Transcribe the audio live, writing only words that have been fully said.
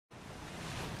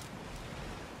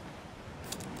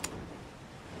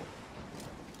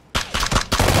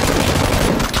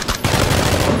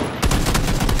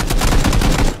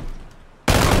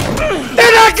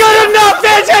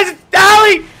headshots!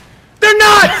 Alley! They're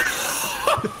not!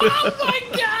 Oh my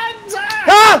god, Zach!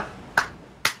 Ah!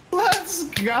 Let's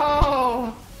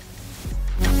go!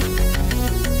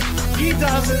 He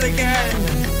does it again!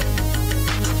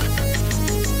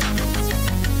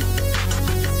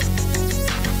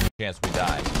 Chance we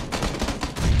die.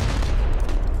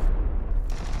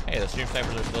 Hey, the stream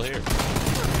snipers are still here.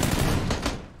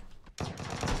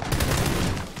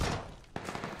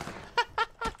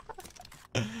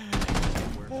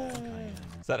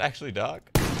 Is that actually Doc?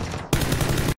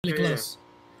 Really close.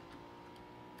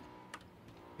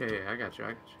 Yeah, I got you.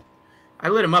 I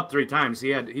lit him up 3 times.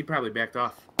 He probably backed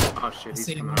off. Oh shit, he's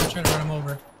coming I'm out. trying to run him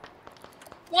over.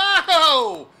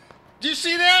 Wow! Do you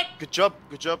see that? Good job,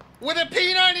 good job. With a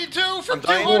P92 from I'm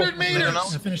dying. 200 meters.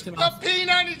 I finished him A off.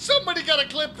 P90. Somebody got to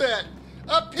clip that.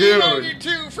 A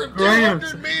P92 from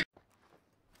 200 meters.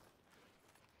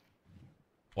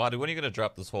 Wadu, when are you gonna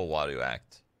drop this whole Wadu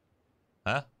act?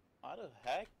 Huh? What the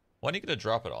heck? When are you gonna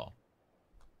drop it all?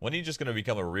 When are you just gonna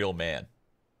become a real man?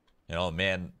 You know, a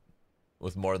man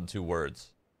with more than 2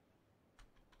 words.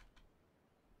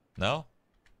 No?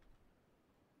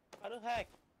 What the heck?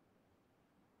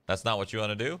 That's not what you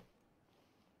want to do?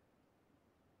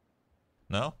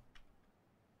 No?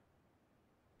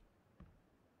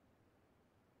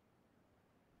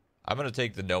 I'm gonna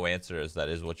take the no answer as that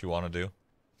is what you want to do.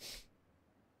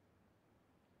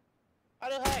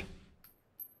 What the heck?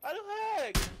 What the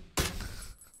heck?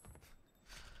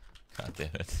 God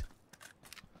damn it.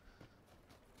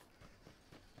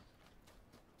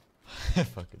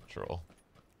 Fucking troll.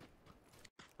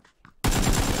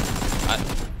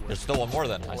 There's still one more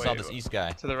then. I saw this east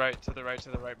guy. To the right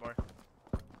more.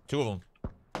 2 of them.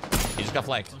 He just got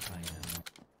flanked.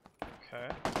 Okay.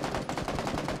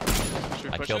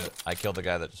 Should we push it? I killed the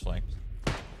guy that just flanked.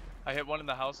 I hit one in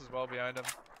the house as well behind him.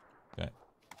 Okay.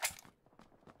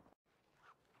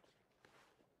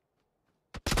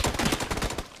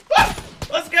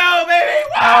 Let's go, baby!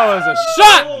 That was a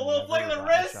shot! A little flick of the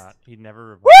wrist. He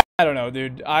never. I don't know,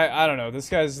 dude. I don't know. This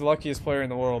guy's the luckiest player in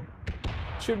the world.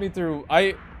 Shoot me through.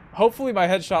 Hopefully my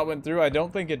headshot went through. I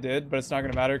don't think it did, but it's not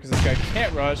gonna matter because this guy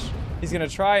can't rush. He's gonna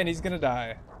try and he's gonna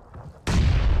die.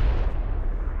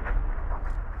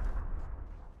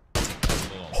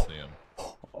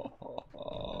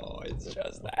 Oh, it's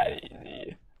just that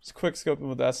easy. Just quick scoping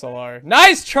with SLR.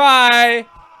 Nice try!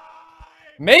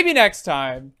 Maybe next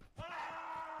time.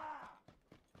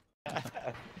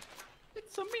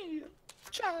 It's a me,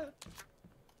 child.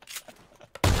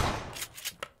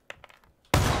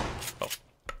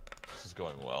 This is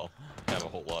going well. I have a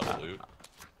whole lot of loot.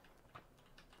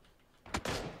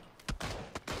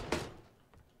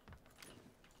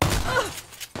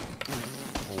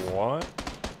 What?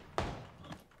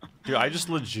 Dude, I just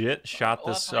legit shot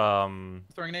this. Throwing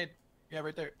a nade. Yeah,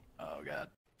 right there. Oh god.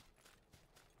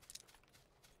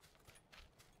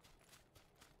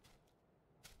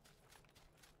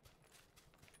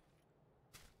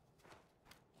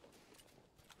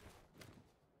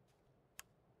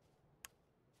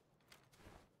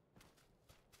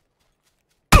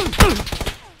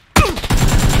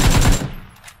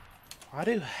 What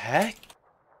the heck?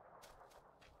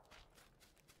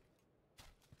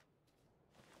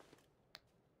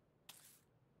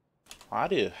 What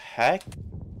the heck?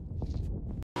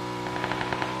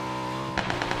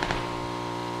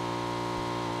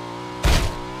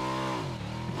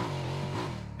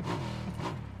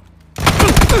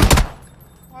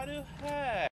 What the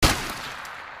heck?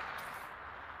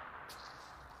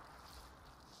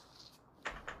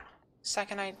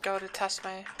 Second I go to test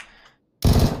my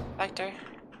vector,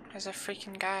 there's a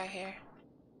freaking guy here.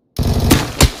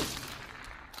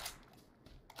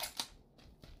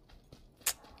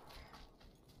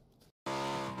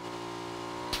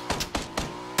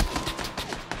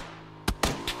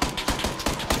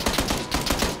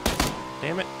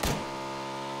 Damn it.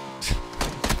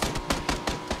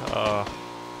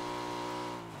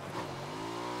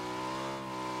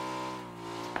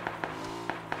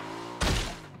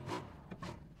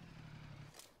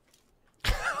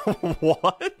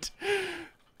 What?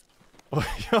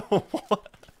 Yo, what?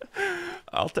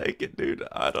 I'll take it, dude.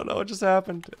 I don't know what just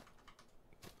happened.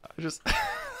 I just...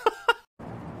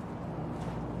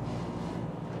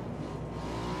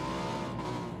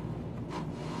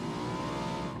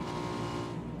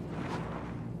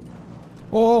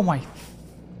 Oh my...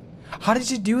 How did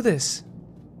you do this?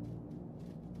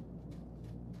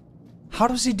 How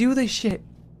does he do this shit?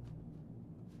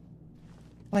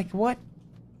 Like what?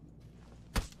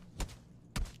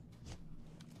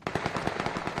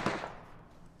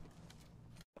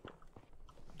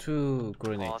 Two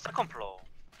grenades. Second floor.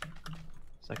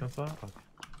 Second floor? Okay.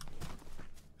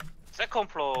 세컨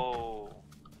플로어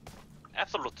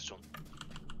앱솔루트 존.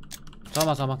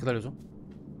 잠깐만 기다려줘.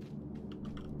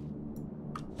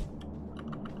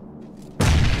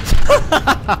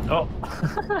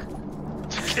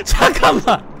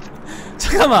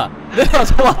 잠깐만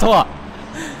내려와 더 와.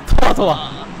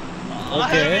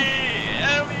 오케이.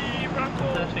 에미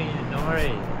브랑코. 오케이.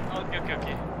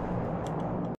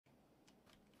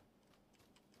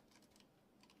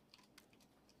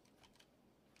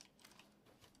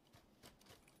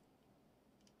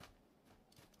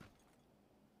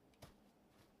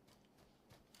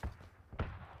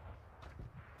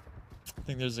 I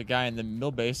think there's a guy in the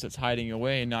mill base that's hiding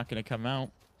away and not going to come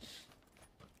out.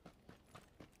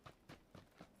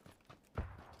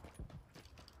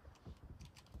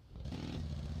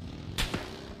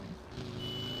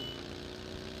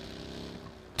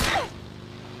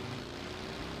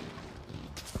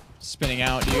 Spinning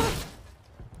out, dude.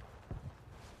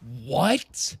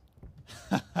 What?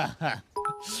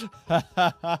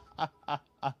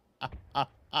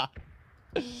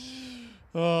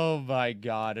 Oh my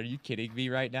god, are you kidding me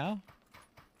right now?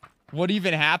 What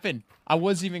even happened? I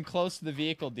wasn't even close to the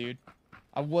vehicle, dude.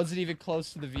 I wasn't even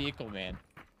close to the vehicle, man.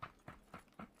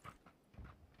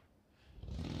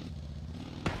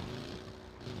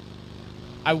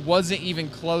 I wasn't even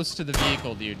close to the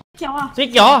vehicle, dude. สี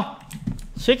เขี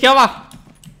ยวป่ะ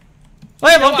เ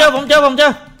ฮ้ยผมเจอ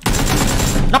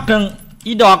นับหนึ่ง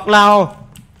อีดอกเรา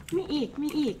มีอีก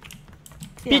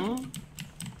พี่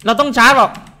เราต้องชาร์จหรอ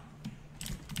ก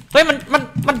เฮ้ย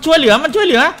มันช่วยเหลือไป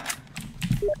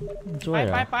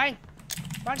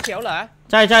บ้านเขียวเหรอ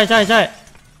ใช่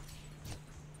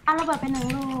เอาระเบิดไป1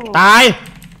 ลูก ตาย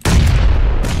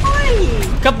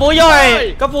กระปูย่อ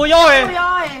ย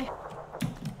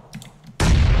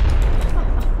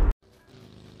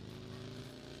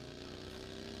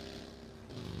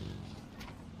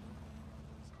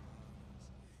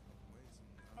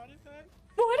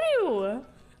What are you?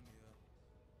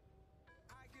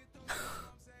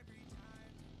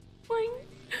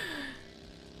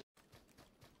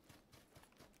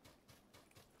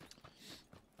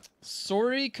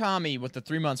 Sorry Kami with the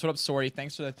 3 months. What up, Sorry?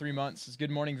 Thanks for the 3 months. It's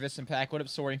good morning, Vis and Pack. What up,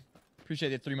 Sorry? Appreciate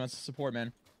the 3 months of support,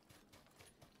 man.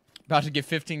 About to get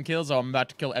 15 kills. Oh, I'm about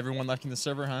to kill everyone left in the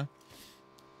server, huh?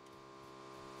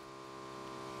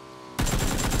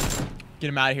 Get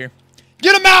him out of here.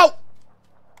 Get him out!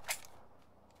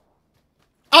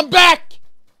 I'm back!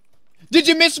 Did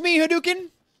you miss me, Hadouken?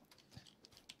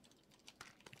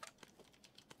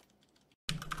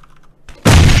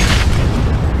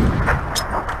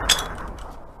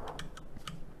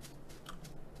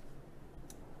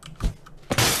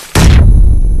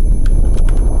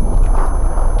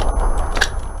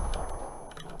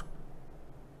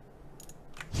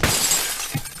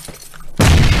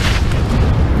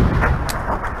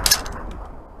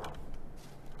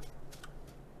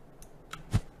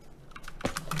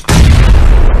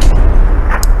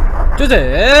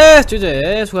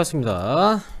 주제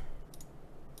수고하셨습니다.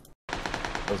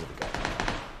 Those are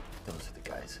the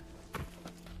guys.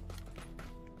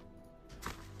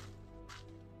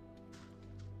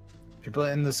 People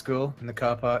in the school, in the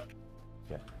car park.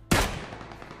 Yeah.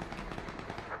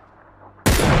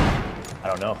 I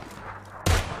don't know.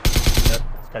 This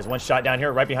guy's one shot down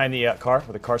here, right behind the car,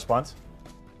 where the car spawns.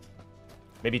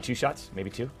 Maybe 2 shots, maybe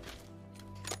 2.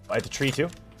 Oh, at the tree too.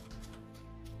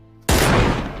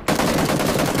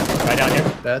 Right down here.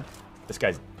 Dead. This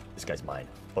guy's mine.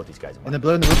 Both these guys are mine. In the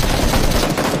blue, in the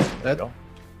roof. Dead. Go.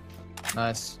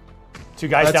 Nice. 2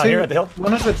 guys down here at the hill.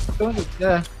 100,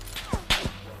 yeah.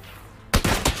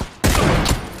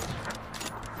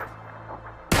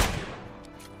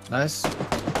 Nice.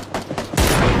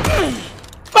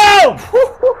 Boom! Woo!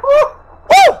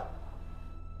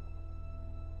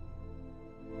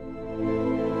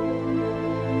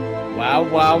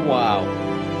 Wow.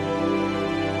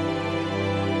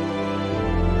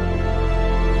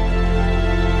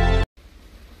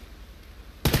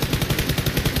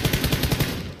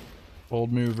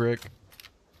 Bold move, Rick.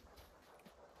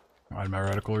 Why did my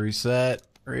reticle reset?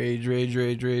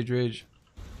 Rage.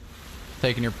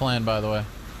 Taking your plan, by the way.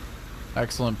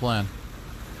 Excellent plan.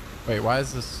 Wait, why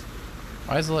is it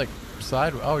like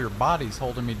sideways? Oh, your body's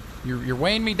holding me. You're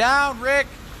weighing me down, Rick.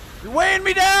 You're weighing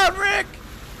me down, Rick.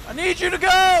 I need you to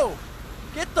go.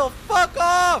 Get the fuck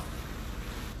off.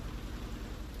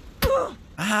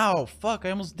 Ow, fuck, I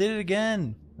almost did it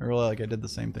again. Or like I did the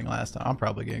same thing last time. I'm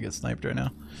probably gonna get sniped right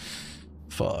now.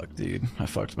 Fuck, dude. I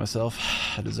fucked myself.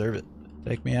 I deserve it.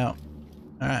 Take me out.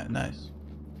 Alright, nice.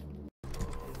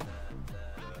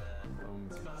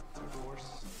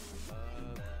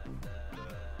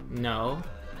 No.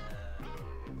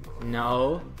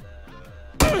 No.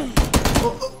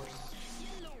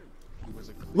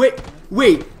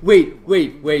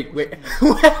 Wait.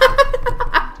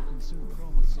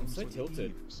 I'm so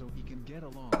tilted.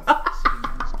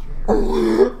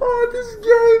 Oh, this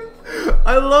game!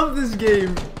 I love this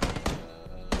game.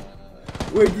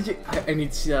 Wait, did you? I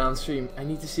need to see that on stream. I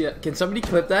need to see that. Can somebody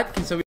clip that? Can somebody?